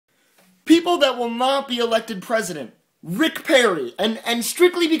people that will not be elected president. RPerry, and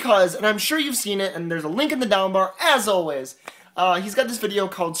strictly because, and I'm sure you've seen it, and there's a link in the down bar, as always, he's got this video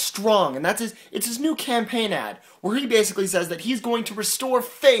called Strong, and it's his new campaign ad, where he basically says that he's going to restore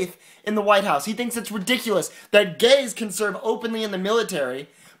faith in the White House. He thinks it's ridiculous that gays can serve openly in the military,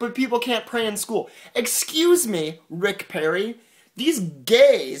 but people can't pray in school. Excuse me, RPerry, these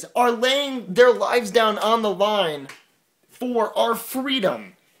gays are laying their lives down on the line for our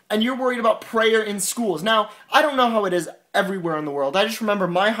freedom, and you're worried about prayer in schools. Now, I don't know how it is everywhere in the world. I just remember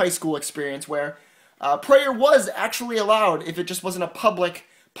my high school experience where prayer was actually allowed if it just wasn't a public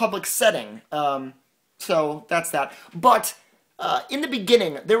setting. So that's that. But in the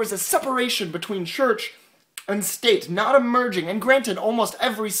beginning, there was a separation between church and state, not a merging. And granted, almost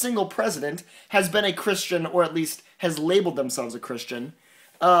every single president has been a Christian, or at least has labeled themselves a Christian.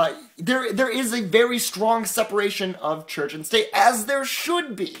 There is a very strong separation of church and state, as there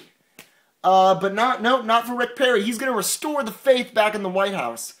should be. But not for RPerry. He's going to restore the faith back in the White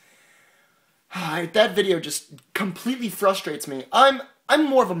House. That video just completely frustrates me. I'm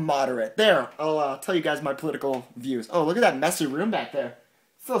more of a moderate. There, I'll tell you guys my political views. Oh, look at that messy room back there.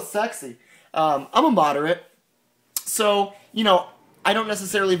 So sexy. I'm a moderate. So, you know, I don't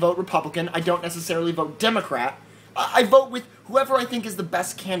necessarily vote Republican. I don't necessarily vote Democrat. I vote with whoever I think is the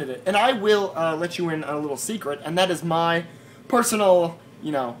best candidate. And I will let you in on a little secret, and that is my personal,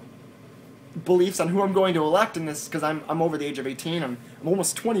 you know, beliefs on who I'm going to elect in this, because I'm over the age of 18. I'm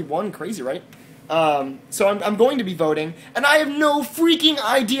almost 21. Crazy, right? So I'm going to be voting, and I have no freaking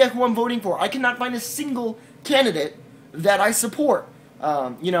idea who I'm voting for. I cannot find a single candidate that I support.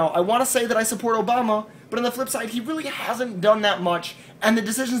 You know, I want to say that I support Obama, but on the flip side, he really hasn't done that much, and the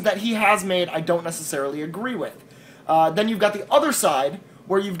decisions that he has made, I don't necessarily agree with. Then you've got the other side,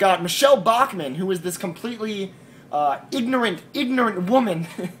 where you've got Michelle Bachmann, who is this completely ignorant woman,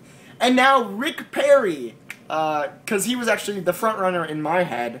 and now RPerry, because he was actually the front runner in my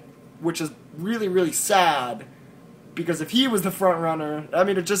head, which is really, really sad, because if he was the front runner, I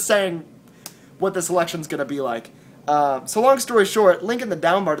mean, it's just saying what this election's gonna be like. So long story short, link in the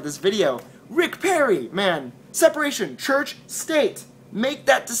down bar to this video. RPerry, man, separation, church, state, make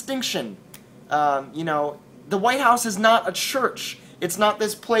that distinction. You know, the White House is not a church. It's not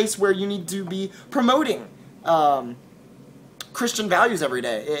this place where you need to be promoting Christian values every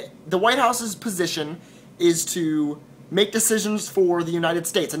day. The White House's position is to make decisions for the United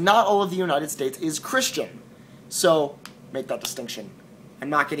States, and not all of the United States is Christian. So, make that distinction. I'm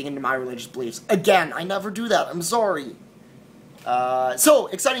not getting into my religious beliefs. Again, I never do that. I'm sorry. So,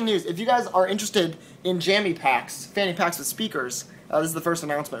 exciting news. If you guys are interested in jammy packs, fanny packs with speakers, this is the first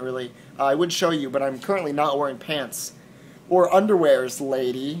announcement, really. I would show you, but I'm currently not wearing pants. Or underwears,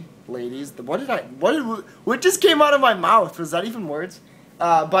 ladies. What just came out of my mouth? Was that even words?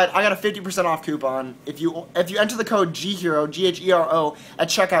 But I got a 50% off coupon. If you enter the code GHERO, GHERO, at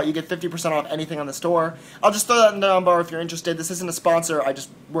checkout, you get 50% off anything on the store. I'll just throw that in the down bar if you're interested. This isn't a sponsor. I just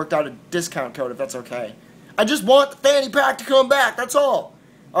worked out a discount code, if that's okay. I just want the fanny pack to come back, that's all.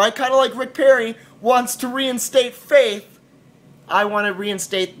 Alright, kind of like RPerry wants to reinstate faith, I want to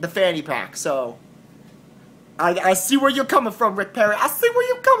reinstate the fanny pack, so I see where you're coming from, RPerry. I see where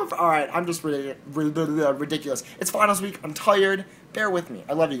you're coming from. Alright, I'm just ridiculous. It's finals week. I'm tired. Bear with me.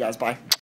 I love you guys. Bye.